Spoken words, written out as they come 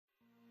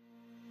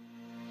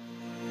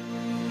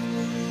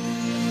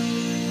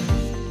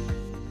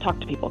talk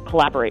to people,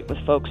 collaborate with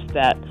folks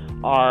that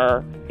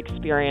are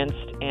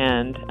experienced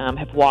and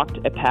have walked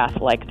a path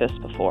like this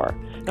before.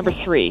 Number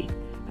 3,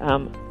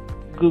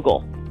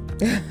 Google.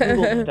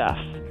 Google stuff.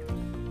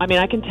 I mean,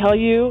 I can tell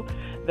you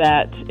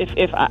that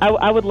if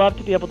I would love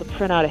to be able to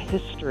print out a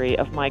history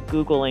of my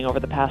Googling over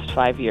the past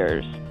 5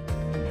 years.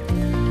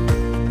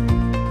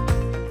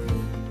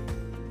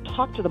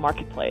 Talk to the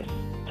marketplace.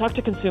 Talk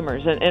to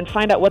consumers and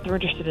find out what they're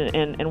interested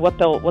in and what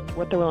they're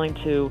willing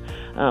to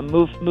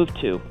move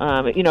to.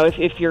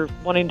 If you're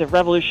wanting to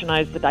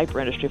revolutionize the diaper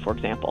industry, for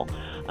example,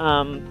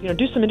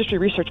 do some industry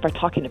research by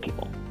talking to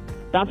people,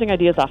 bouncing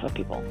ideas off of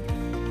people.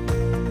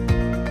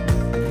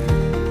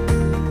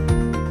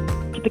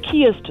 The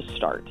key is to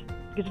start,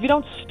 because if you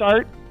don't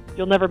start,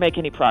 you'll never make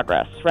any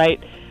progress,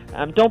 right?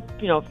 Don't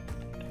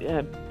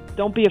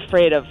be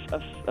afraid of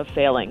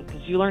failing,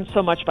 because you learn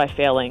so much by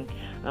failing.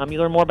 You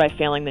learn more by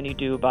failing than you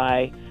do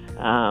by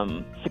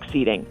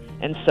succeeding.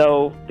 And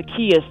so the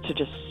key is to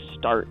just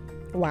start.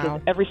 Wow.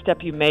 Because every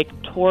step you make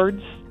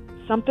towards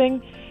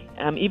something,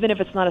 even if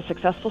it's not a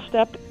successful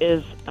step,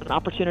 is an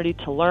opportunity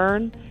to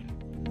learn.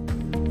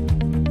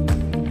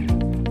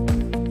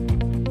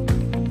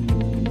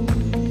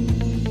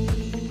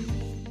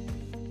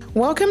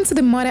 Welcome to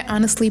the Mother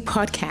Honestly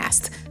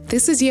podcast.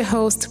 This is your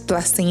host,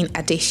 Blessing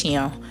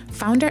Adesina,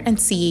 founder and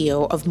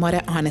CEO of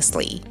Mother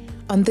Honestly.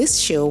 On this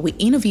show, we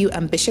interview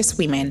ambitious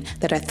women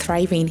that are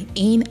thriving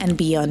in and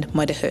beyond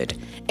motherhood.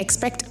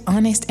 Expect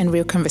honest and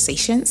real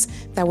conversations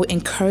that will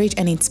encourage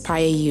and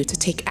inspire you to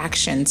take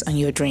actions on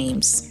your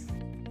dreams.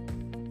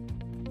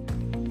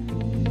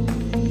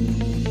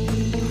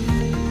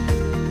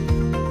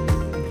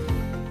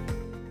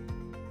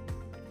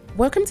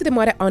 Welcome to the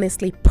Mother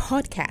Honestly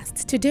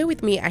podcast. Today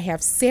with me, I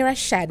have Sarah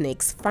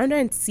Shadnicks, founder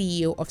and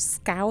CEO of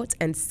Scout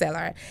and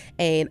Cellar.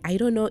 And I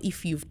don't know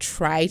if you've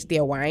tried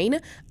their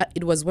wine.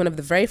 It was one of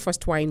the very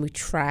first wine we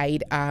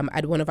tried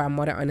at one of our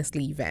Mother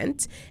Honestly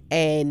events.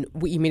 And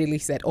we immediately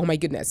said, oh my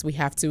goodness, we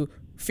have to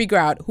figure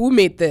out who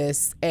made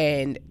this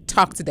and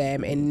talk to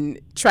them and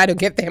try to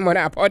get them on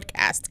our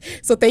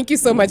podcast. So thank you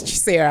so much,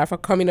 Sarah, for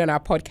coming on our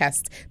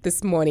podcast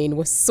this morning.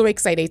 We're so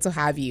excited to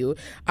have you.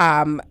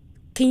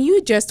 Can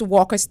you just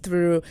walk us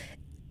through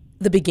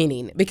the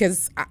beginning?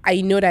 Because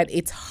I know that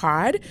it's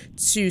hard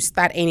to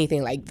start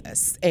anything like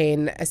this,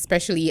 and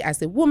especially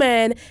as a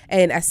woman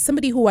and as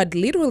somebody who had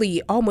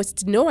literally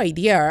almost no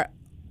idea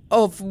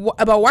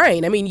about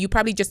wine. I mean, you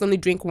probably just only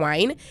drink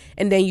wine,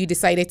 and then you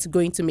decided to go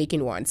into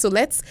making one. So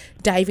let's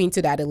dive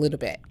into that a little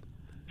bit.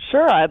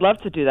 Sure, I'd love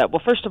to do that.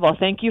 Well, first of all,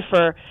 thank you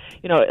for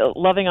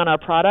loving on our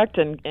product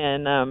and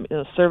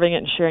serving it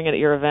and sharing it at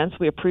your events.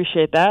 We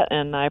appreciate that,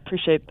 and I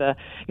appreciate the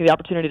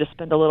opportunity to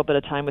spend a little bit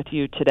of time with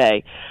you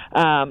today.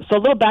 So a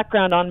little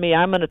background on me: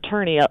 I'm an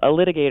attorney, a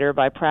litigator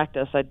by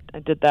practice. I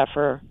did that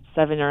for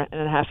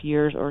 7.5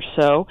 years or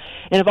so,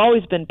 and I've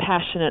always been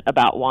passionate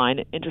about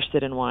wine,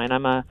 interested in wine.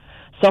 I'm a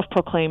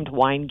self-proclaimed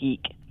wine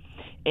geek,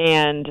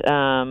 and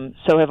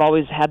so have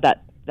always had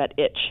that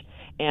itch.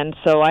 And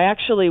so I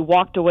actually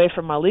walked away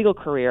from my legal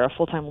career, a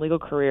full-time legal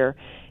career,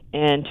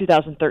 in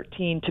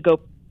 2013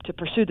 to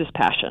pursue this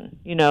passion.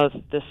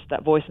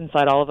 That voice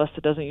inside all of us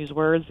that doesn't use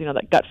words,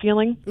 that gut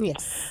feeling.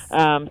 Yes.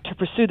 To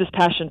pursue this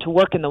passion to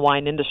work in the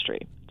wine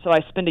industry. So I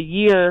spent a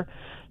year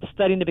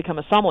studying to become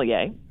a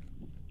sommelier,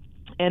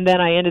 and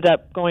then I ended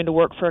up going to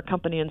work for a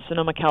company in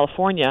Sonoma,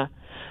 California,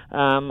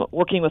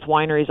 working with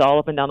wineries all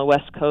up and down the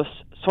West Coast,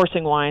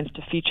 sourcing wines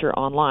to feature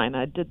online.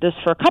 I did this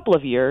for a couple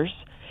of years,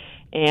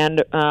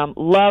 and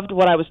loved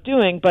what I was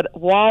doing. But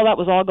while that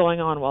was all going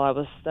on, while I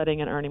was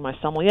studying and earning my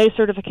sommelier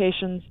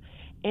certifications,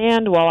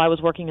 and while I was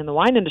working in the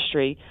wine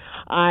industry,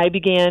 I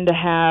began to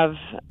have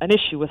an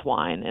issue with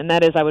wine, and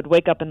that is I would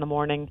wake up in the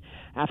morning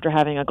after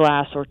having a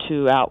glass or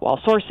two out while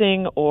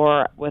sourcing,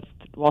 or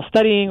while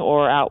studying,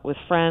 or out with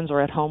friends, or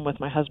at home with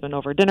my husband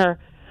over dinner,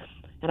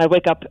 and I'd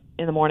wake up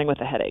in the morning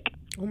with a headache.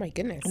 Oh my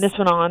goodness. And this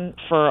went on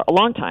for a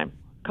long time,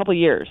 a couple of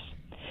years.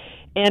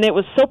 And it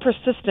was so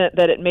persistent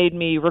that it made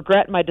me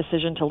regret my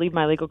decision to leave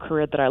my legal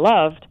career that I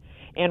loved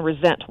and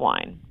resent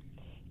wine.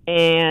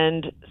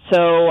 And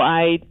so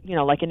I,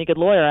 like any good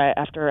lawyer,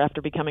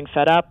 after becoming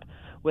fed up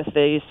with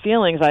these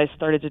feelings, I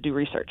started to do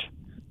research.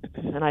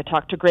 And I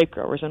talked to grape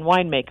growers and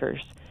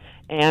winemakers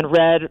and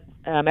read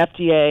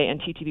FDA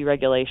and TTB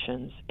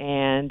regulations,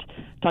 and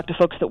talked to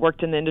folks that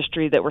worked in the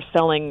industry that were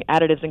selling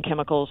additives and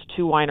chemicals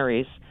to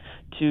wineries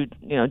to,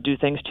 do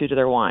things to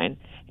their wine.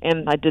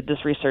 And I did this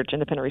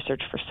independent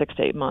research, for 6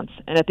 to 8 months.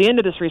 And at the end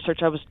of this research,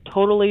 I was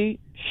totally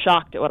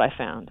shocked at what I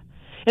found.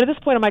 And at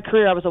this point in my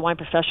career, I was a wine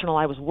professional.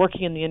 I was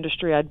working in the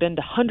industry. I'd been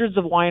to hundreds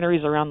of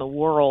wineries around the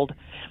world.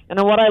 And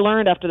what I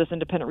learned after this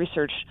independent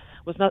research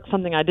was not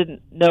something I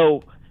didn't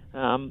know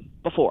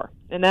before.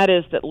 And that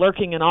is that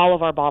lurking in all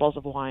of our bottles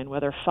of wine,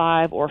 whether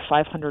 $5 or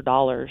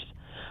 $500,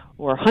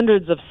 or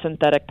hundreds of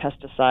synthetic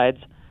pesticides,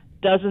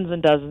 dozens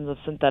and dozens of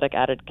synthetic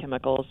added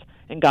chemicals,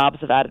 and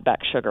gobs of added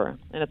back sugar.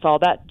 And it's all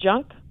that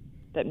junk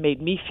that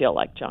made me feel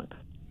like junk.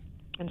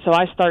 And so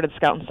I started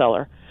Scout and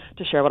Cellar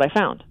to share what I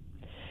found.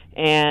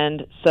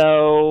 And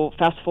so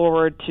fast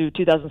forward to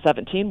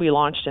 2017, we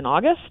launched in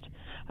August.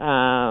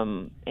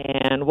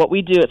 And what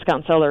we do at Scout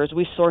and Cellar is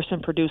we source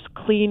and produce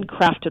clean,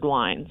 crafted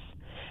wines.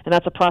 And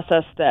that's a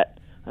process that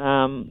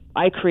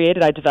I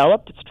created, I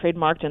developed. It's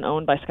trademarked and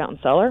owned by Scout and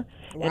Cellar.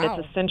 Wow. And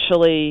it's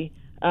essentially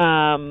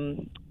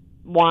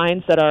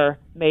wines that are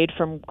made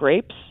from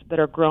grapes that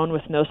are grown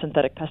with no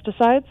synthetic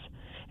pesticides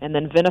and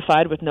then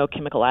vinified with no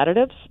chemical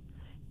additives.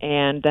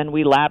 And then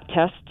we lab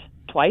test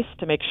twice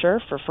to make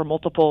sure for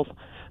multiple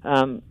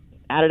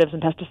additives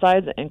and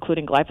pesticides,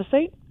 including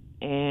glyphosate.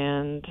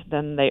 And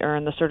then they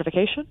earn the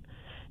certification.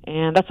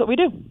 And that's what we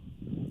do.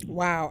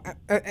 Wow.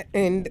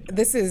 And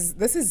this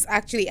is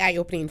actually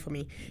eye-opening for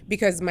me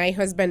because my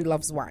husband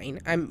loves wine.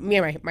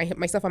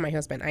 Myself and my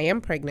husband. I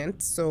am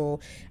pregnant, so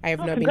I have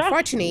not been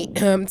fortunate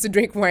to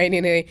drink wine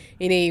in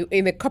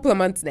a couple of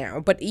months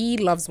now. But he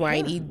loves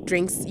wine. He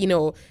drinks,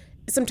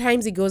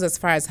 sometimes he goes as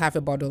far as half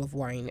a bottle of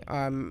wine,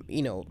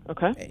 in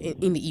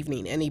the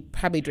evening, and he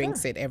probably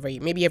drinks it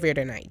maybe every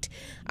other night.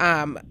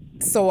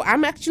 So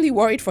I'm actually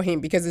worried for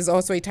him because he's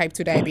also a type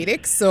 2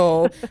 diabetic.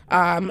 So,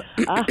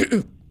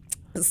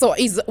 So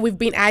we've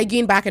been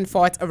arguing back and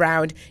forth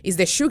around, is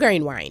there sugar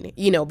in wine?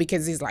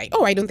 Because he's like,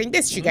 oh, I don't think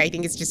there's sugar. I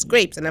think it's just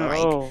grapes. And I'm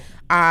like,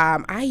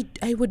 I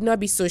would not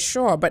be so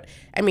sure. But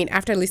I mean,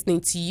 after listening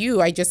to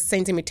you, I just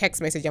sent him a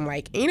text message. I'm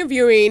like,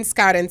 interviewing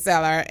Scout and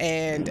Cellar,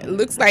 and it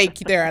looks like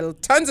there are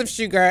tons of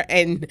sugar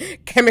and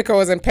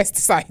chemicals and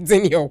pesticides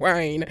in your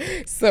wine.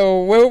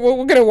 So we're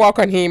going to walk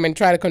on him and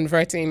try to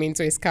convert him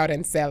into a Scout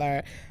and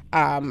Cellar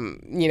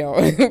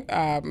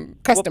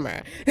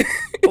customer.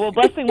 Well,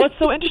 Blessing, what's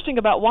so interesting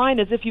about wine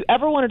is if you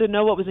ever wanted to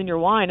know what was in your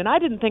wine, and I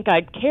didn't think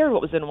I cared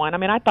what was in wine. I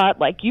mean, I thought,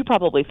 like you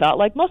probably thought,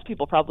 like most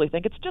people probably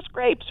think, it's just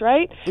grapes,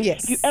 right?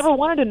 Yes. If you ever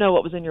wanted to know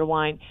what was in your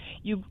wine,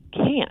 you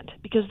can't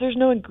because there's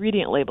no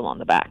ingredient label on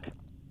the back.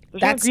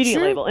 There's That's no ingredient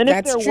true. label. And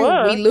That's if there true.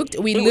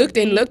 were, we looked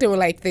and we're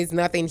like, there's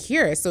nothing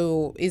here.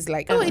 So it's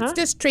like, it's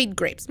just straight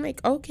grapes. I'm like,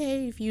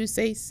 okay, if you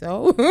say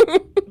so.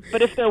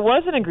 But if there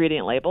was an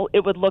ingredient label,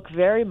 it would look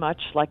very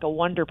much like a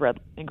Wonder Bread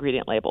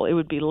ingredient label. It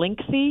would be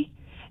lengthy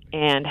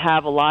and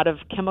have a lot of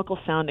chemical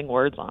sounding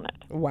words on it.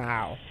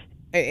 Wow.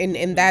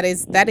 And that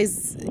is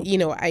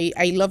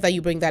I love that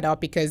you bring that up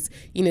because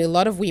a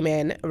lot of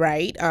women,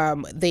 right,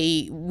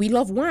 we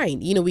love wine.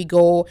 We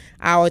go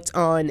out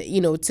on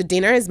to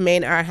dinners,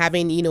 men are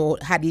having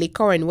had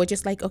liquor, and we're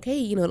just like,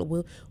 okay,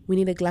 we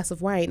need a glass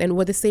of wine. And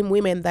we're the same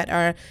women that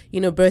are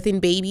birthing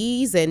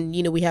babies, and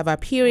we have our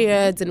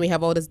periods, and we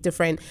have all these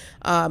different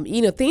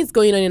things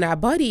going on in our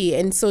body.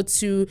 And so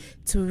to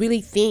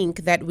really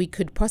think that we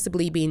could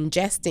possibly be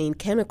ingesting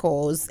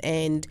chemicals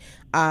and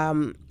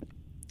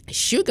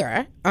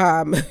sugar,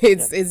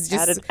 it's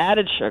just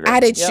added sugar.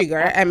 Sugar.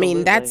 Absolutely. I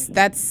mean,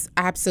 that's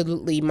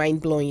absolutely mind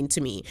blowing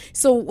to me.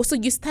 So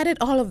you started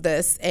all of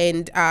this,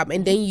 and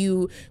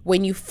then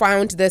when you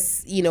found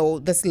this,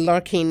 this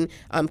lurking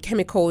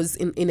chemicals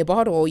in a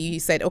bottle, you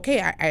said,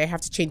 okay, I have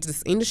to change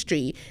this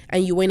industry,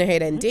 and you went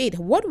ahead and did.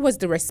 What was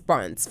the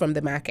response from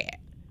the market?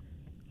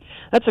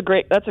 That's a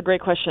great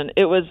question.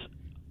 It was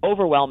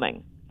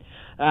overwhelming.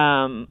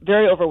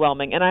 Very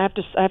overwhelming, and I have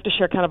to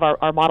share kind of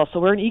our model. So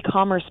we're an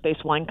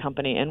e-commerce-based wine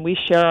company, and we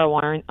share our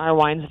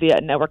wines via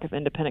a network of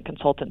independent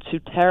consultants who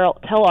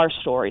tell our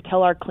story,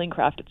 tell our clean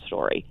crafted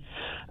story.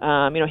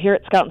 Here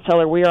at Scout and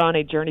Cellar, we are on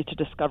a journey to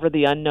discover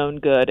the unknown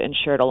good and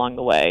share it along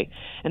the way,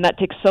 and that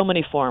takes so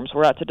many forms.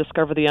 We're out to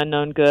discover the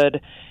unknown good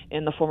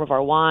in the form of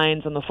our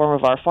wines, in the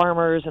form of our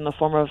farmers, in the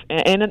form of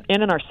and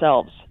in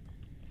ourselves,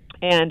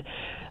 and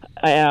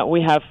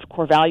we have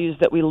core values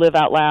that we live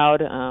out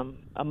loud.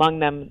 Among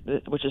them,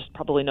 which is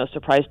probably no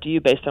surprise to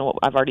you based on what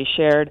I've already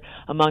shared,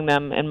 among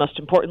them, and most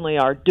importantly,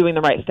 are doing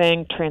the right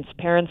thing,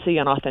 transparency,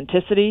 and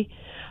authenticity.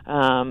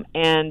 I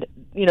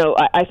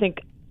think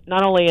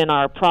not only in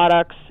our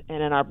products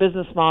and in our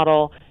business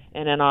model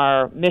and in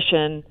our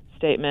mission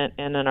statement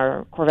and in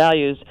our core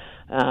values,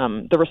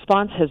 the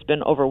response has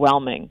been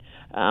overwhelming.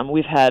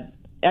 We've had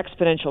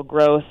exponential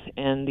growth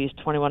in these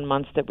 21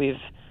 months that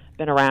we've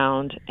been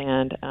around,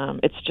 and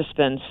it's just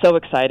been so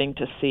exciting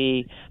to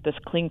see this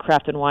clean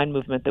crafted wine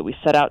movement that we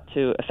set out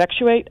to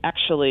effectuate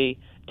actually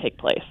take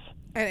place.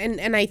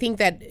 And I think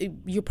that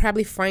you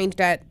probably find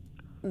that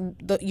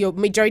your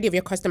majority of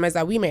your customers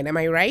are women. Am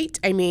I right?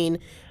 I mean,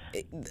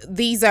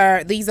 these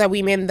are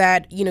women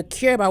that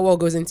care about what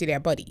goes into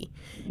their body,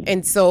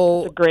 and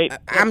so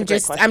I'm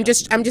just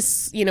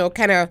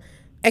kind of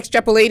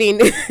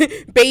extrapolating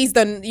based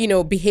on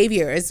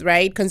behaviors,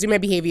 right? Consumer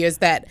behaviors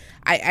that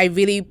I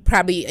really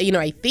probably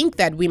I think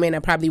that women are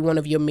probably one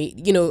of your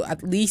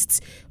at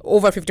least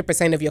over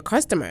 50% of your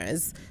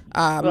customers.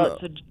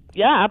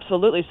 Yeah,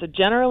 absolutely. So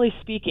generally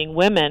speaking,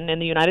 women in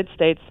the United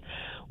States,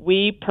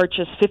 we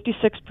purchase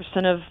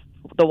 56% of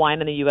the wine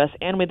in the U.S.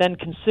 and we then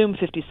consume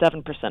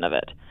 57% of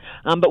it.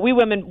 But we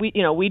women,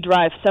 we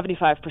drive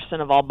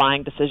 75% of all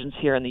buying decisions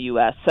here in the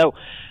U.S. So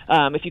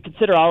if you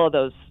consider all of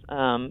those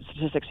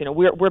statistics,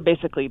 we're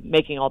basically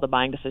making all the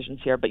buying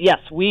decisions here. But yes,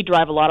 we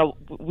drive a lot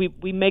of,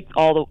 we make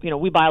all the,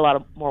 we buy a lot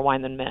of more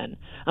wine than men.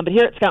 But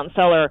here at Scout and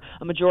Cellar,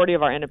 a majority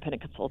of our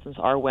independent consultants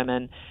are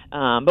women.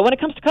 But when it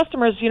comes to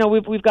customers,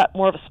 we've got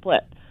more of a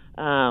split.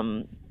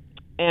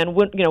 And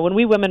when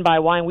we women buy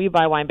wine, we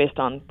buy wine based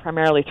on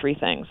primarily three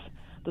things: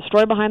 the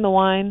story behind the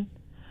wine,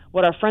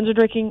 what our friends are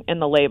drinking,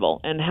 and the label.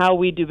 And how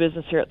we do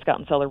business here at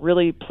Scout & Cellar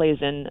really plays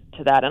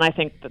into that. And I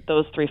think that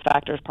those three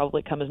factors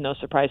probably come as no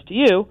surprise to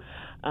you,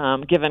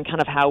 given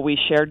kind of how we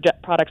share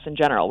products in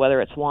general,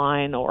 whether it's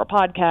wine or a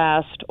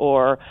podcast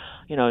or,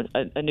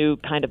 a new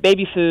kind of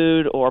baby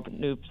food or a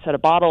new set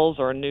of bottles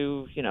or a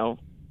new,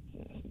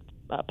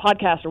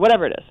 podcast or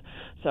whatever it is.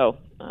 So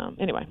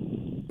anyway.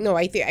 No,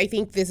 I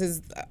think this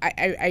is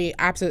I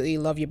absolutely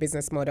love your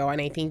business model, and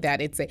I think that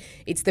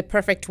it's the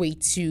perfect way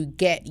to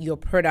get your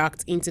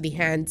product into the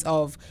hands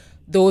of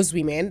those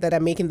women that are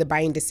making the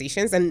buying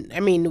decisions. And I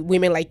mean,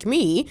 women like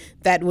me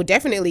that would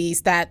definitely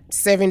start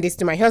serving this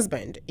to my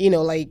husband,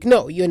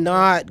 no, you're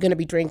not going to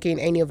be drinking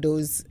any of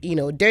those,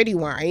 dirty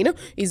wine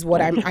is what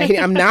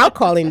I'm now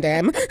calling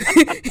them.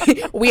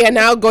 We are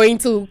now going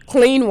to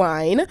clean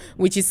wine,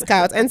 which is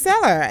Scout &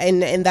 Cellar.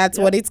 And that's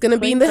what it's going to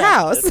be in the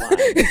house.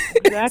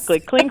 Exactly.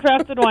 Clean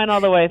crafted wine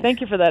all the way.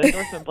 Thank you for that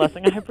endorsement,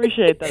 Blessing. I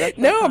appreciate that. That's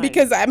so kind.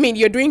 Because I mean,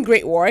 you're doing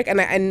great work.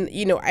 And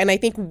I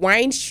think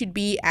wine should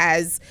be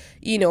as,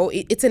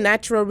 it's a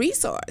natural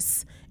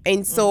resource.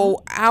 And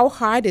so how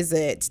hard is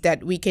it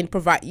that we can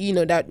provide,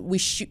 that we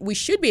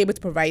should be able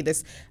to provide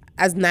this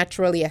as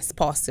naturally as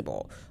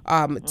possible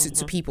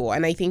to people.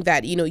 And I think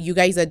that, you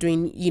guys are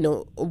doing,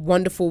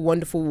 wonderful,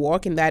 wonderful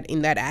work in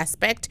that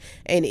aspect.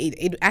 And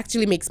it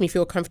actually makes me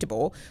feel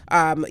comfortable.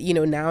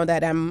 Now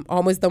that I'm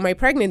almost done my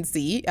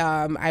pregnancy,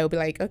 I will be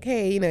like,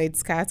 okay, it's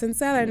Scout &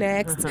 Cellar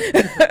next.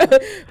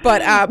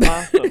 But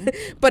awesome.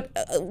 But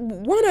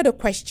one other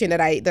question that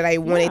I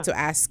wanted to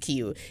ask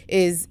you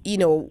is,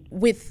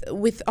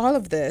 with all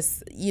of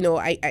this,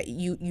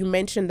 you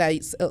mentioned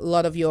that a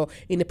lot of your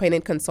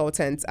independent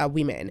consultants are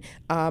women.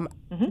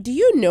 Do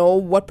you know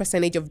what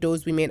percentage of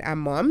those women are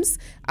moms?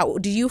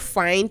 Do you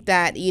find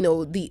that,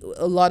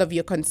 a lot of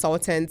your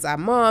consultants are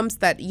moms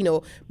that,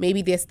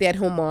 maybe they're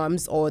stay-at-home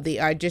moms, or they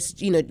are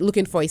just,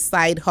 looking for a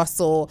side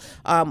hustle?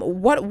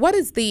 What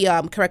is the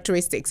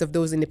characteristics of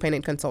those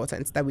independent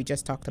consultants that we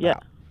just talked about? Yeah,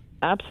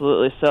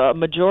 absolutely. So a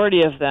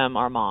majority of them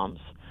are moms,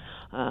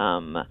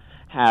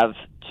 have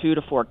 2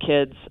 to 4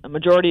 kids. A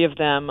majority of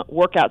them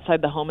work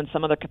outside the home in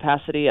some other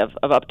capacity of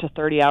up to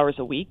 30 hours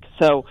a week.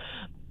 So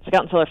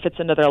Scout & Cellar fits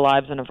into their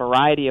lives in a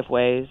variety of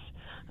ways.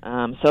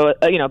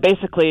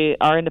 Basically,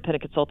 our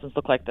independent consultants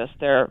look like this.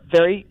 They're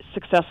very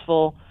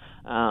successful,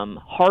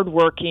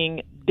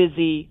 hardworking,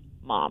 busy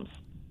moms.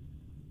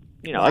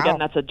 Wow. Again,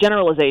 that's a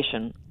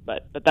generalization,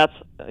 but that's,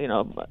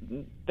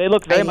 they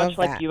look very much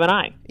like you and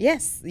I.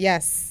 Yes.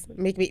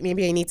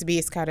 Maybe I need to be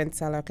a Scout &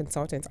 Cellar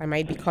consultant. I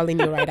might be calling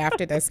you right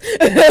after this.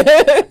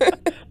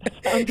 That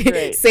sounds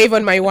great. Save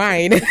on my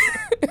wine.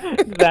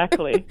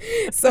 Exactly.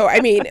 So I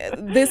mean,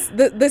 this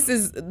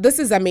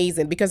is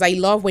amazing, because I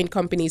love when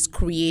companies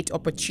create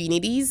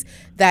opportunities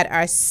that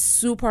are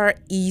super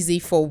easy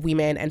for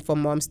women and for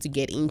moms to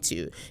get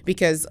into,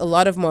 because a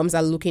lot of moms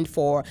are looking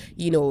for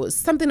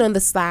something on the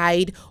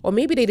side, or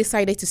maybe they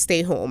decided to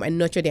stay home and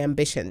nurture their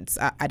ambitions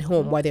at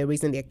home while they're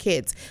raising their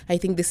kids. I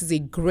think this is a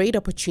great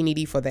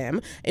opportunity for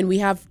them, and we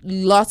have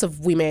lots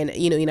of women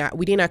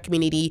within our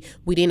community,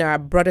 within our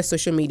broader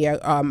social media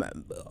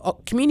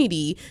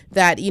community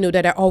that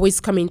that are always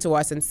coming to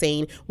us and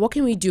saying, what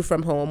can we do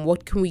from home?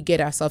 What can we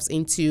get ourselves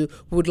into?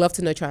 We would love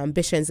to nurture our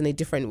ambitions in a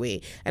different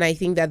way. And I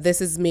think that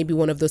this is maybe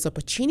one of those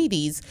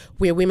opportunities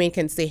where women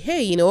can say,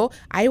 hey,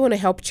 I want to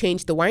help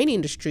change the wine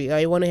industry.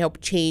 I want to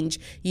help change,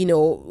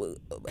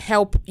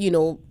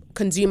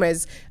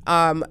 consumers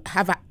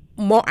have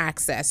more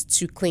access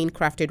to clean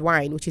crafted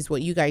wine, which is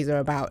what you guys are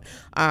about.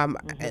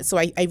 So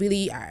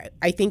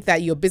I think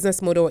that your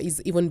business model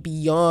is even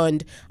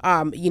beyond,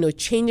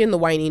 changing the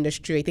wine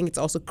industry. I think it's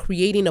also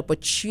creating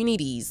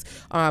opportunities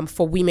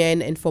for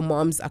women and for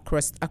moms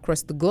across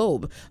the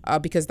globe,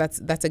 because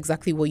that's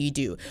exactly what you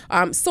do.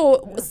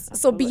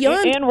 So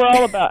beyond, and we're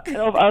all about.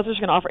 I was just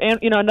going to offer, and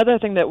another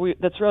thing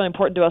that's really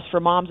important to us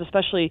for moms,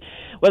 especially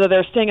whether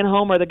they're staying at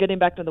home or they're getting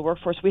back to the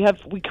workforce.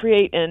 We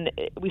create and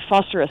we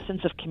foster a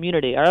sense of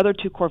community. Our other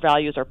 2 core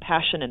values are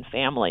passion and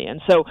family.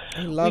 And so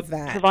I love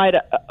that. Provide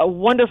a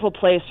wonderful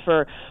place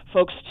for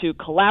folks to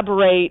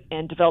collaborate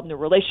and develop new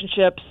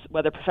relationships,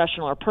 whether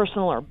professional or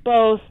personal or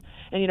both.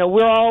 And,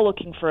 we're all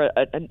looking for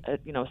a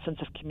sense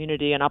of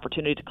community and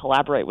opportunity to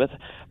collaborate with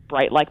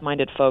bright,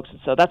 like-minded folks.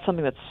 And so that's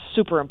something that's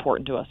super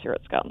important to us here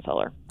at Scout &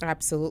 Cellar.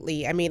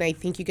 Absolutely. I mean, I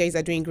think you guys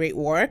are doing great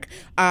work.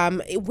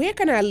 Where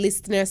can our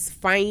listeners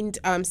find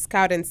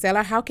Scout &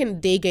 Cellar? How can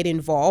they get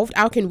involved?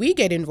 How can we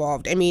get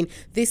involved? I mean,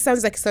 this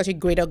sounds like such a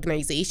great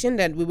organization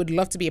that we would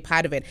love to be a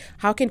part of it.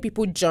 How can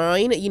people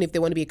join, if they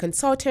want to be a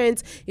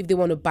consultant, if they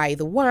want to buy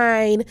the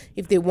wine,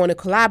 if they want to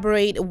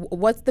collaborate?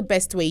 What's the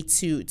best way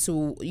to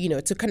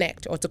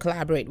connect or to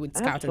collaborate with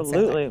Scout & Cellar?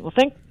 Absolutely. Well,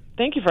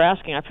 thank you for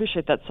asking. I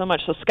appreciate that so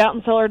much. So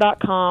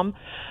scoutandcellar.com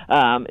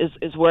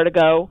is where to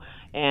go,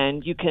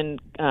 and you can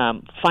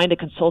find a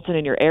consultant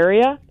in your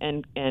area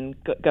and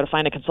go to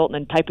find a consultant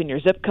and type in your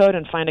zip code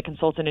and find a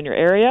consultant in your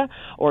area,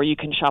 or you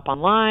can shop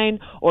online,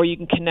 or you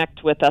can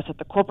connect with us at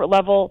the corporate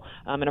level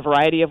in a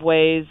variety of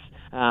ways.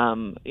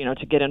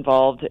 to get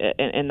involved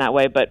in that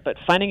way. But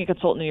finding a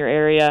consultant in your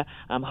area,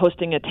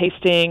 hosting a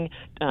tasting,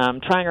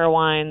 trying our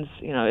wines,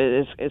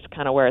 is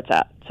kind of where it's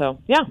at. So,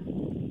 yeah.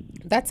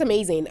 That's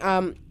amazing.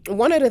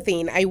 One other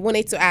thing I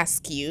wanted to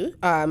ask you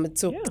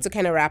to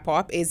kind of wrap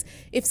up is,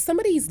 if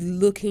somebody is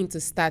looking to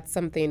start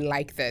something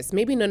like this,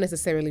 maybe not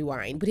necessarily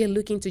wine, but they're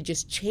looking to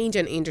just change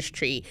an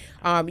industry,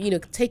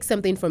 take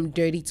something from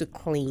dirty to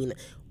clean,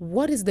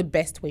 what is the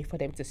best way for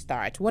them to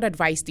start? What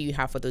advice do you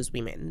have for those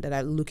women that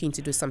are looking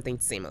to do something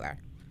similar?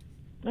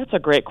 That's a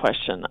great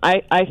question.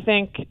 I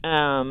think,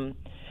 a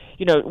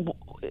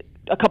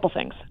couple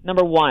things.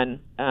 Number one,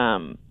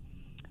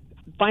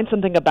 find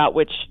something about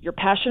which you're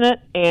passionate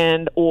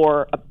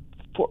or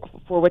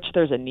for which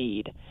there's a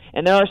need.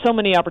 And there are so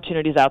many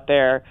opportunities out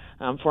there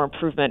for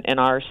improvement in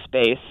our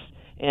space,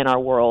 in our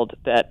world,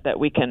 that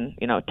we can,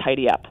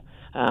 tidy up.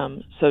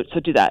 So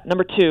do that.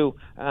 Number two,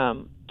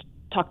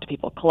 talk to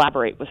people,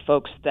 collaborate with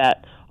folks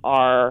that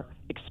are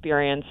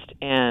experienced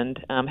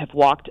and have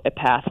walked a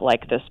path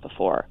like this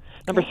before.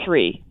 Number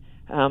three,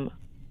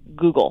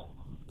 Google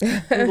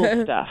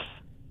stuff.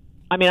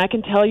 I mean, I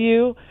can tell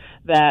you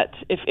that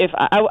if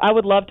I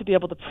would love to be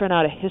able to print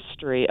out a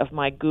history of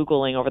my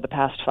Googling over the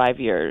past 5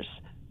 years.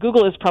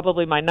 Google is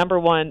probably my number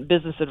one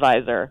business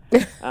advisor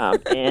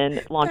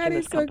in launching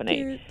this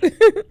company.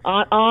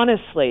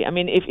 Honestly, I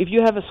mean, if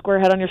you have a square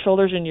head on your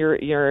shoulders and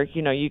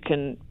you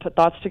can put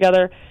thoughts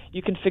together,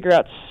 you can figure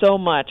out so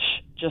much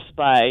just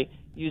by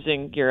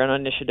using your own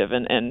initiative,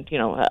 and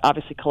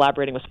obviously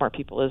collaborating with smart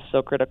people is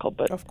so critical.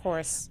 But of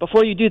course,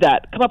 before you do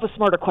that, come up with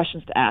smarter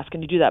questions to ask,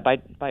 and you do that by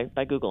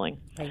Googling.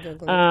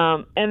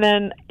 And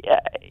then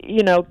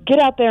get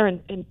out there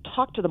and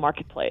talk to the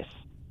marketplace,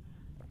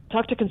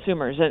 talk to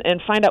consumers,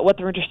 and find out what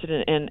they're interested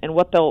in and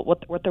what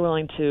they're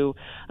willing to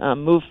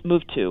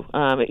move to.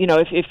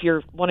 If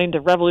you're wanting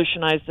to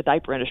revolutionize the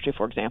diaper industry,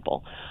 for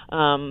example,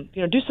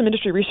 do some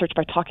industry research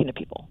by talking to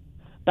people,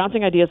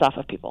 bouncing ideas off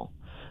of people.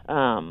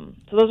 So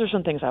those are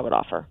some things I would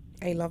offer.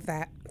 I love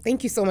that.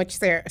 Thank you so much,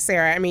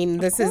 Sarah. I mean,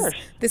 this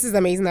is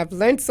amazing. I've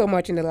learned so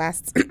much in the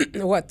last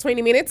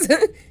 20 minutes.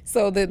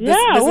 So of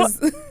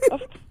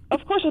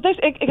course. Well, thanks.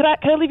 Can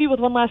I leave you with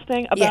one last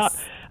thing about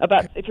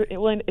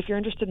if you're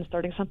interested in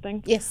starting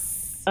something?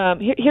 Yes.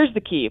 Here's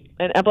the key,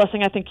 and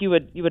Blessing, I think you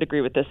would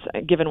agree with this,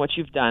 given what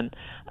you've done.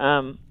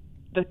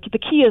 The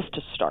key is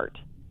to start,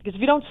 because if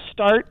you don't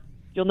start,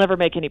 you'll never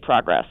make any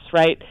progress.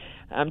 Right?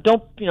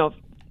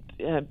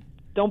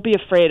 Don't be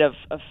afraid of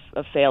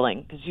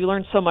failing, because you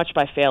learn so much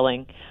by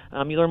failing.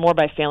 You learn more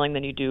by failing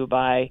than you do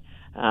by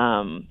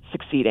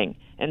succeeding.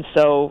 And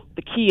so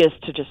the key is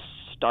to just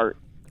start.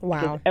 Wow.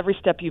 Because every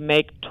step you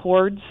make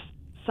towards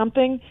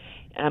something,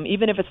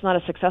 even if it's not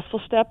a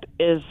successful step,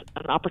 is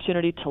an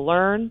opportunity to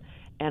learn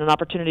and an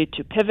opportunity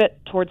to pivot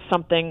towards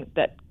something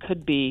that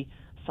could be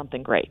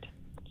something great.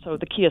 So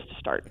the key is to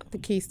start. The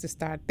key is to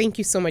start. Thank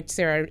you so much,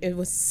 Sarah.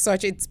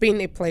 It's been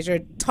a pleasure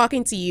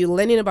talking to you,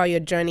 learning about your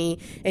journey,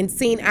 and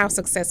seeing how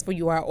successful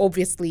you are,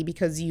 obviously,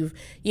 because you've,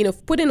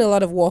 put in a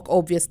lot of work,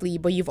 obviously,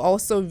 but you've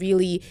also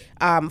really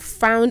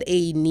found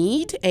a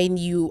need, and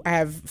you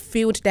have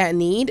filled that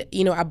need,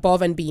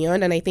 above and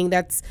beyond. And I think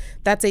that's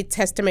a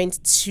testament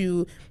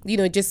to,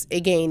 just,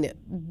 again,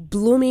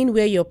 blooming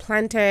where you're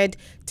planted,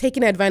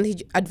 taking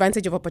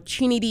advantage of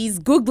opportunities,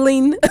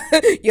 Googling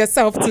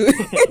yourself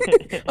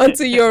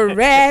onto your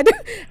red.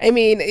 I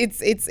mean,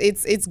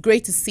 it's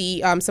great to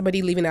see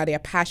somebody living out their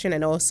passion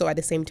and also at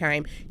the same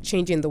time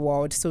changing the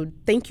world. So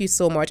thank you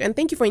so much, and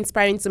thank you for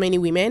inspiring so many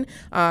women.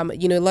 A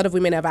lot of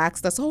women have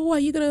asked us, "Oh, are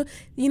you gonna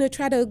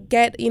try to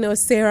get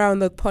Sarah on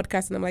the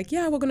podcast?" And I'm like,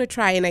 "Yeah, we're gonna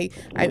try." And I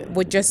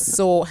was just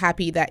so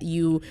happy that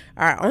you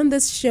are on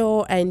this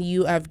show and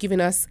you have given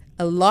us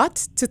a lot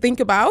to think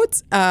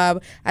about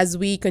as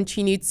we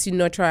continue to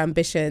nurture our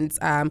ambitions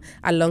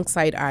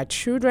alongside our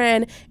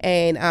children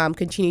and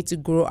continue to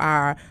grow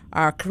our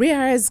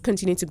careers,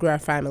 continue to grow our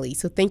family.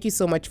 So thank you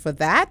so much for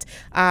that.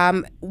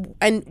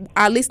 And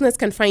our listeners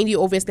can find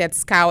you obviously at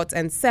Scout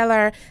and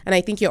Cellar, and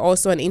I think you're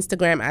also on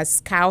Instagram as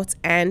Scout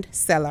and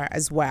Cellar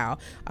as well.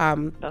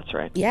 That's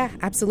right. Yeah,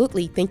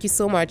 absolutely. Thank you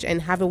so much,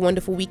 and have a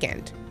wonderful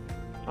weekend.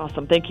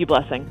 Awesome. Thank you,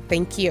 Blessing.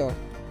 Thank you.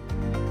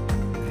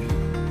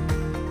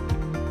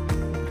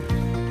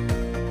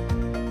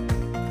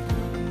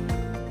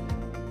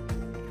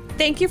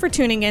 Thank you for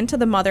tuning in to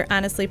the Mother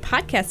Honestly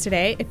podcast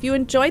today. If you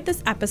enjoyed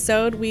this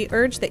episode, we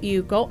urge that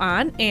you go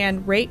on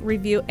and rate,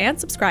 review, and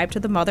subscribe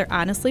to the Mother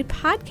Honestly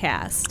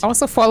podcast.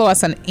 Also follow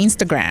us on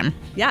Instagram.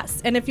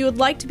 Yes, and if you would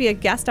like to be a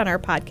guest on our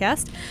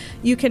podcast,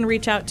 you can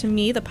reach out to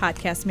me, the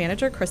podcast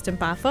manager, Kristen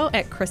Baffo,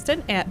 at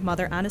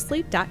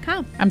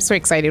kristen@motherhonestly.com. I'm so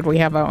excited we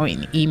have our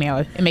own email.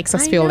 It makes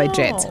us feel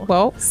legit.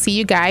 Well, see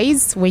you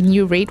guys when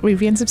you rate,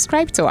 review, and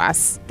subscribe to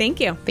us. Thank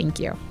you. Thank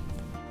you.